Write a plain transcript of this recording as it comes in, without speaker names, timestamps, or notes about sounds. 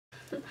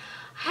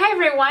Hi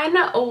everyone,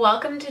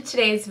 welcome to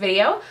today's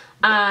video.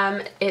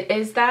 It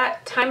is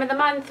that time of the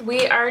month.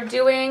 We are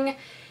doing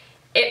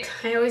it,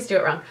 I always do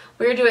it wrong.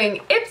 We're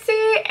doing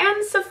Ipsy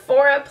and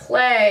Sephora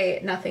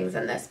Play. Nothing's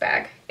in this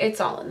bag, it's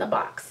all in the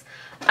box.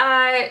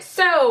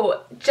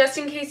 So just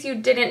in case you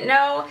didn't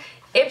know,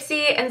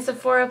 Ipsy and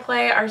Sephora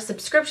Play are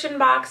subscription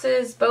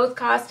boxes. Both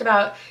cost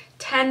about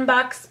 10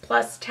 bucks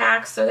plus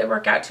tax, so they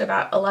work out to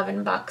about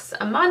 11 bucks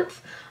a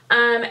month.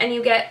 And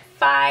you get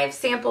 5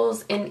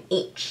 samples in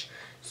each.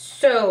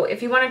 So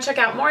if you want to check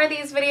out more of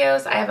these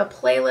videos, I have a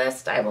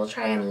playlist. I will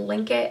try and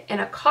link it in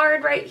a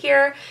card right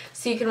here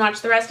so you can watch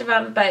the rest of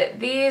them.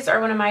 But these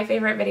are one of my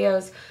favorite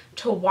videos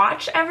to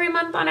watch every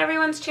month on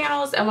everyone's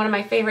channels and one of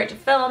my favorite to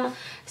film.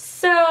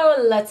 So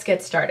let's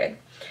get started.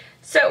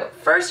 So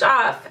first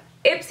off,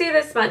 Ipsy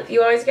this month.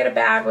 You always get a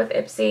bag with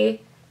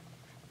Ipsy.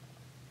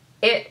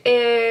 It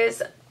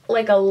is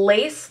like a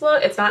lace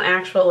look. It's not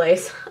actual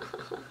lace.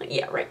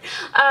 Yeah, right.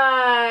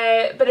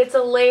 But it's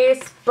a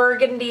lace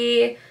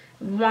burgundy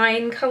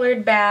wine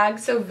colored bag,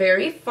 so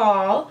very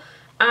fall.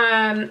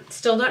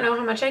 Still don't know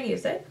how much I'd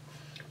use it,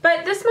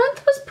 but this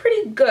month was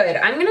pretty good.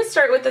 I'm gonna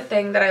start with the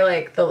thing that I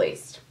like the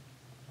least.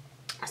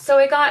 So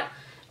I got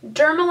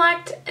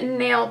Dermalect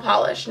nail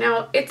polish.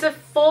 Now it's a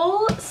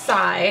full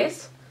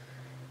size,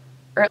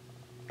 there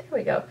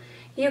we go.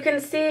 You can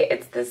see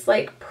it's this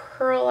like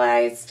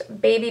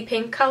pearlized baby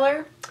pink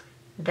color.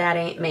 That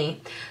ain't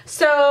me.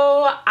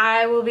 So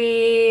I will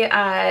be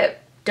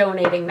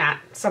donating that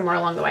somewhere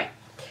along the way.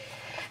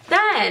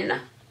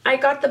 Then I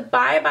got the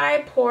Bye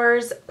Bye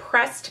Pores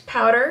pressed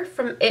powder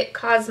from It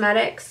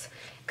Cosmetics.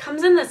 It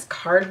comes in this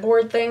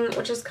cardboard thing,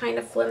 which is kind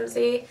of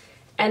flimsy.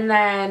 And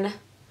then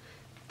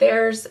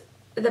there's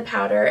the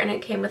powder, and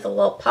it came with a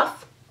little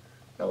puff.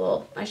 A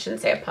little, I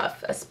shouldn't say a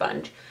puff, a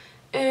sponge.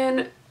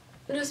 And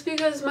just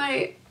because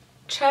my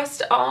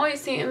chest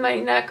and my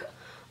neck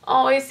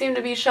always seem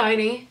to be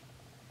shiny,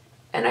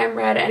 and I'm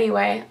red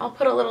anyway, I'll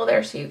put a little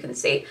there so you can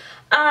see.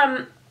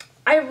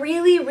 I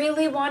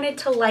really wanted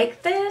to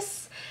like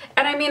this,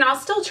 and I mean, I'll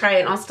still try it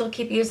and I'll still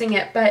keep using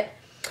it, but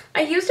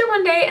I used it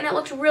one day and it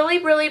looked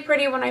really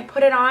pretty when I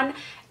put it on,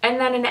 and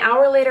then an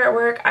hour later at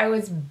work I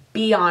was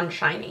beyond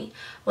shiny,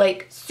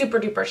 like super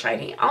duper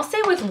shiny. I'll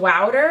say with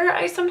Wowder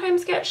I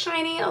sometimes get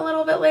shiny a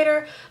little bit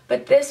later,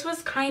 but this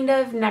was kind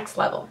of next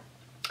level.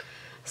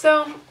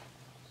 So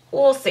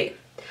we'll see.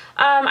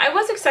 I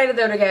was excited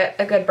though to get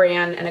a good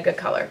brand and a good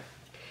color.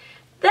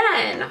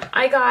 Then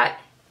I got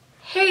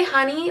Hey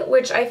Honey,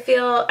 which I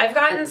feel I've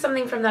gotten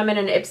something from them in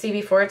an Ipsy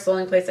before. It's the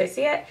only place I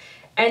see it.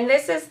 And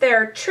this is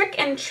their Trick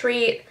and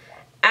Treat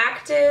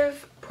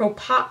Active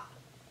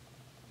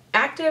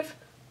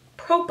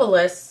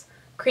Propolis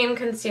Cream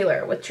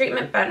Concealer with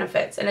treatment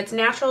benefits. And it's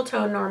natural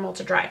tone, normal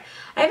to dry.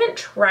 I haven't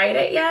tried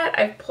it yet.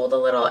 I've pulled a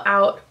little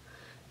out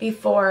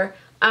before.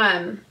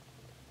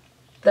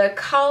 The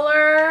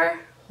color,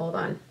 hold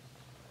on.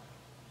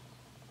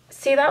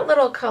 See that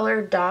little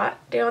color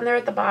dot down there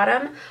at the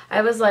bottom?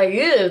 I was like,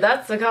 ew,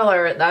 that's the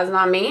color. That's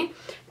not me.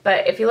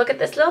 But if you look at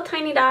this little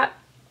tiny dot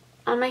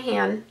on my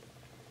hand,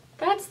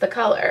 that's the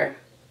color,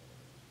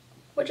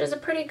 which is a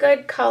pretty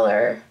good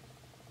color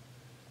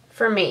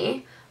for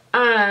me.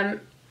 I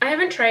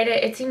haven't tried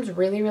it. It seems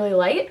really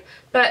light,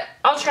 but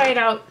I'll try it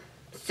out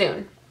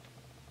soon.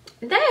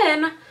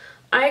 Then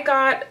I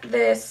got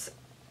this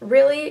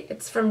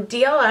it's from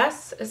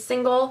DLS, a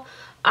single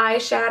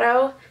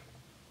eyeshadow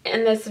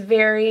in this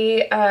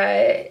very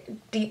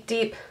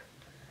deep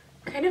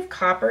kind of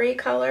coppery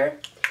color.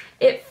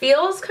 It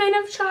feels kind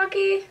of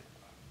chalky.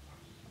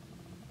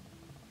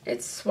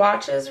 Its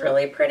swatch is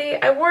really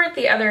pretty. I wore it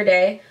the other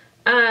day.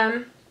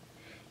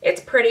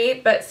 It's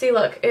pretty, but see,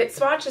 look, its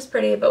swatch is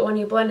pretty, but when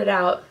you blend it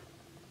out,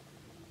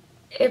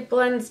 it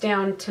blends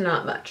down to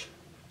not much.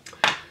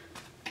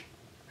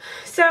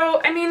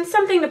 So, I mean,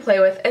 something to play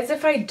with, as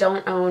if I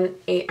don't own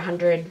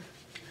 800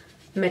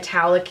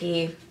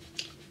 metallic-y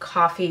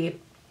coffee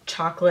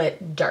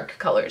chocolate dark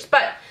colors,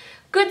 but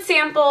good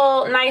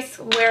sample, nice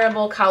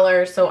wearable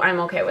color, so I'm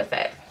okay with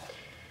it.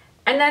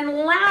 And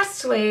then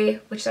lastly,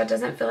 which that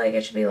doesn't feel like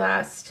it should be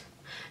last.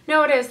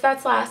 No, it is.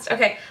 That's last.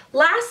 Okay.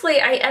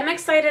 Lastly, I am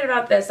excited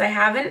about this. I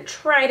haven't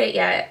tried it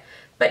yet,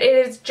 but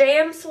it is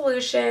JM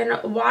Solution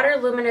Water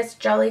Luminous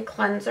Jelly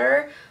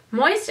Cleanser,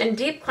 moist and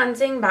deep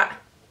cleansing by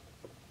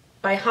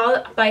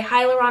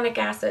hyaluronic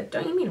acid.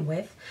 Don't you mean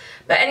with?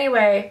 But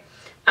anyway,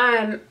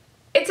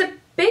 it's a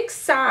big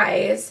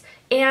size,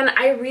 and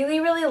I really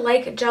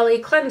like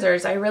jelly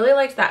cleansers. I really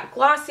liked that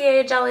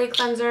Glossier jelly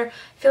cleanser. I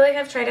feel like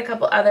I've tried a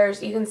couple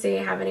others. You can see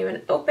I haven't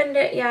even opened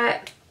it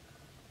yet.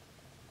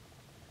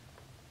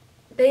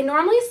 They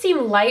normally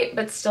seem light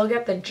but still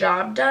get the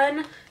job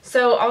done,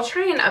 so I'll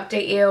try and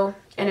update you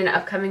in an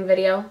upcoming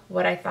video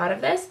what I thought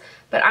of this,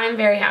 but I'm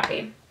very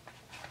happy.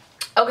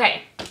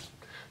 Okay,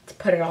 let's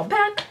put it all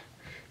back.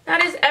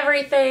 That is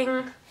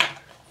everything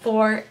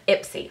for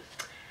Ipsy.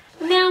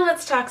 Now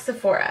let's talk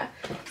Sephora.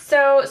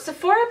 So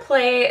Sephora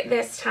Play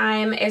this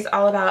time is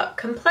all about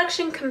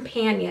complexion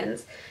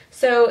companions.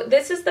 So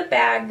this is the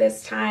bag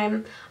this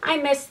time. I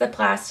miss the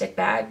plastic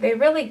bag. They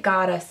really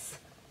got us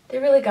They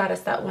really got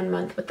us that 1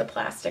 month with the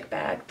plastic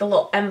bag. The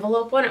little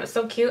envelope one. It was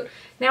so cute.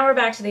 Now we're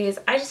back to these.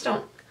 I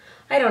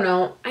don't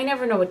know. I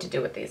never know what to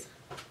do with these.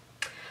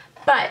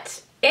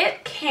 But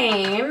it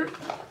came,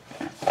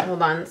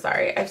 hold on,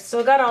 sorry. I've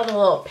still got all the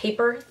little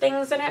paper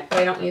things in it, but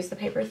I don't use the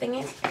paper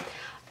thingies.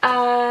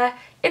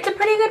 It's a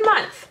pretty good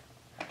month.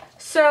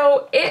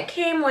 So it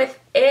came with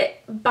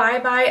It Bye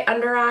Bye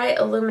Under Eye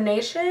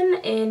Illumination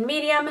in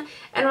medium.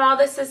 And while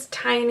this is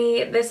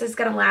tiny, this is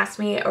going to last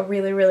me a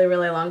really, really,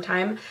 really long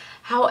time.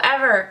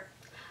 However,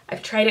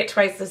 I've tried it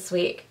twice this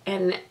week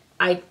and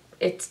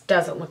it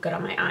doesn't look good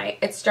on my eye.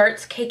 It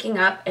starts caking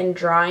up and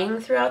drying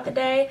throughout the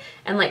day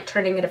and like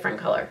turning a different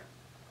color.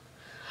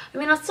 I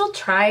mean, I'll still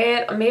try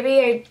it. Maybe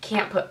I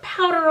can't put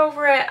powder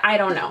over it. I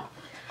don't know.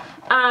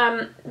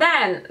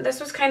 Then, this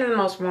was kind of the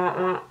most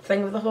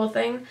thing of the whole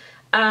thing.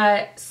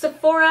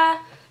 Sephora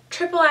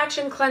Triple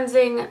Action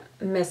Cleansing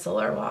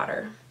Micellar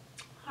Water.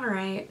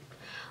 Alright.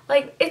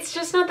 Like, it's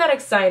just not that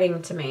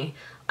exciting to me.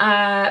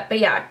 But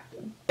yeah,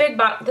 big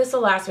bottle. This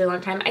will last me a long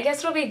time. I guess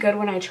it'll be good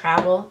when I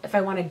travel. If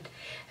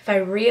I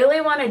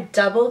really want to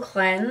double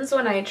cleanse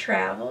when I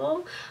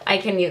travel, I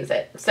can use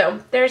it.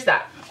 So, there's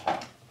that.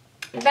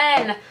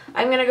 Then,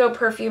 I'm going to go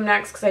perfume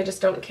next because I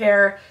just don't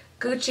care.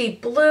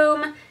 Gucci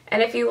Bloom.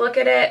 And if you look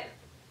at it,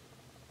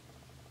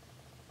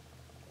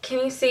 can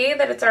you see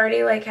that it's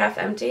already like half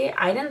empty?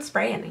 I didn't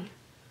spray any.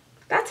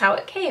 That's how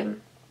it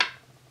came.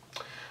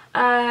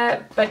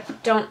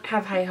 But don't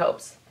have high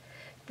hopes.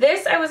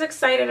 This I was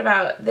excited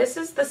about. This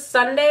is the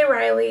Sunday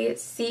Riley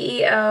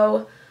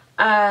CEO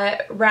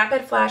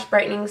Rapid Flash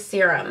Brightening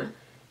Serum.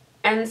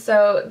 And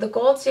so the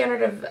gold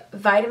standard of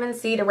vitamin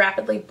C to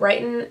rapidly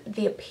brighten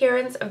the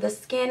appearance of the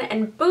skin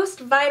and boost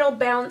vital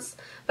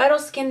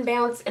skin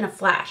bounce in a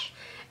flash.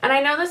 And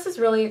I know this is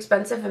really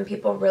expensive and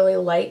people really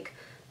like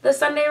the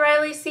Sunday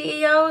Riley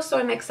CEO, so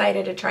I'm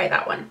excited to try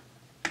that one.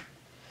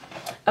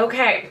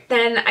 Okay,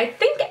 then I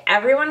think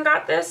everyone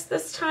got this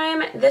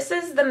time. This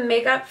is the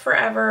Makeup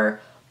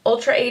Forever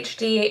Ultra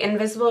HD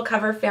Invisible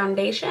Cover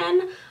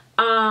Foundation.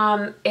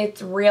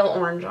 It's real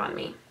orange on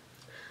me.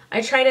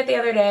 I tried it the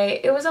other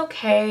day. It was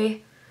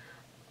okay.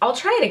 I'll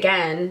try it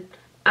again.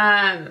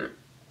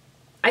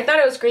 I thought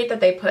it was great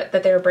that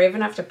they were brave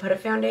enough to put a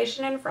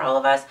foundation in for all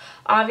of us.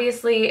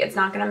 Obviously, it's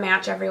not going to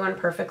match everyone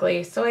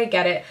perfectly, so I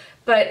get it.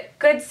 But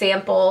good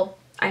sample.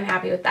 I'm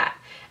happy with that.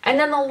 And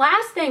then the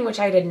last thing, which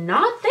I did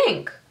not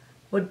think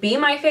would be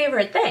my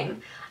favorite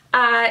thing,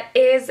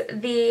 is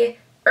the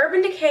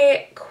Urban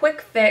Decay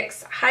Quick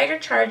Fix Hydra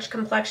Charged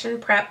Complexion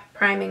Prep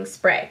Priming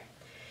Spray.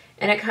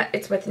 And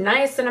it's with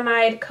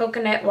niacinamide,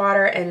 coconut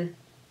water, and,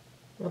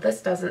 well,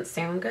 this doesn't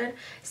sound good,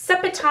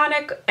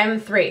 Sepatonic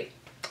M3.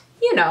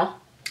 You know,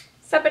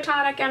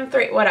 Sepatonic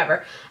M3,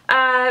 whatever.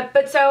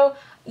 But so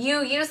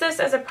you use this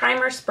as a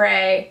primer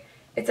spray.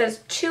 It says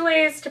 2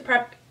 ways to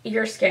prep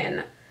your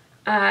skin.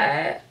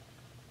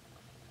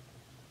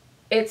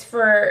 It's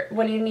for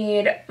when you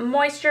need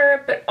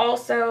moisture, but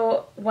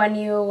also when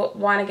you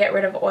want to get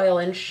rid of oil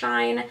and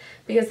shine,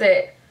 because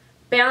it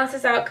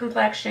balances out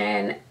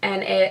complexion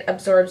and it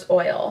absorbs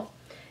oil.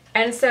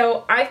 And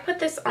so I've put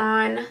this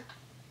on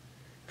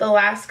the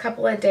last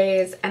couple of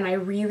days and I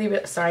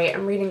really, sorry,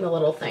 I'm reading the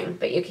little thing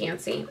that you can't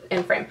see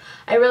in frame.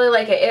 I really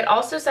like it. It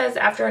also says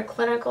after a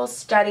clinical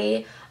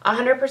study,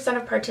 100%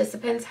 of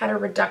participants had a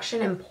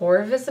reduction in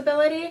pore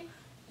visibility.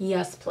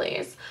 Yes,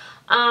 please.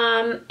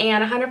 And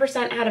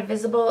 100% had a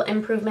visible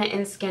improvement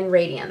in skin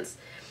radiance.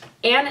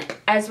 And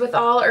as with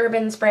all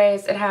Urban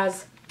sprays, it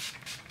has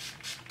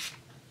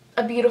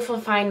a beautiful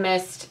fine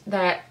mist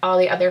that all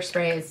the other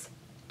sprays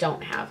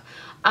don't have.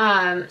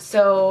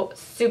 So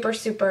super,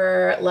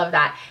 super love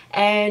that.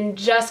 And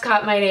just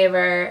caught my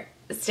neighbor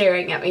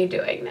staring at me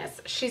doing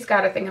this. She's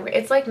got a thing of,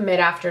 it's like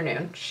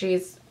mid-afternoon.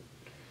 She's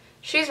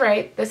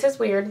right. This is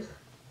weird.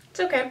 It's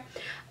okay.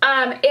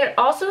 It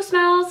also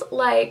smells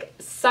like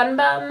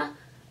Sunbum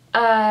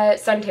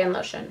suntan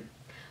lotion.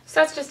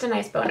 So that's just a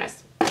nice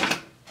bonus.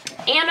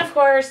 And of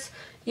course,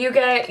 you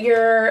get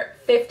your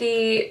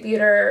 50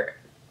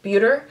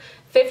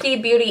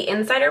 Beauty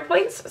Insider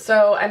points.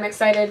 So I'm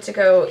excited to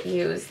go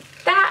use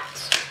that.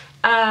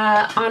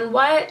 On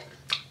what?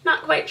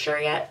 Not quite sure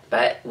yet,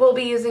 but we'll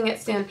be using it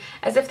soon.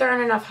 As if there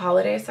aren't enough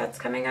holiday sets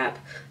coming up,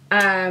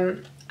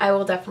 I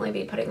will definitely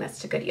be putting this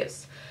to good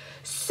use.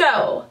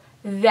 So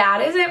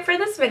that is it for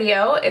this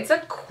video. It's a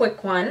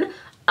quick one.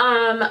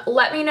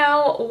 Let me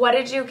know, what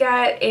did you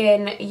get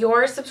in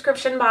your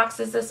subscription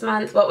boxes this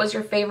month? What was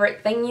your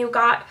favorite thing you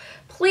got?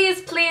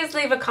 Please, please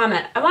leave a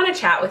comment. I want to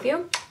chat with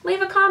you.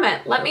 Leave a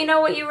comment. Let me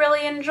know what you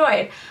really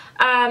enjoyed.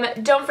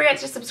 Don't forget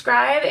to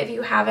subscribe if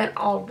you haven't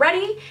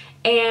already,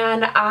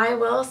 and I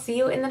will see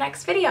you in the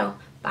next video.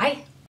 Bye.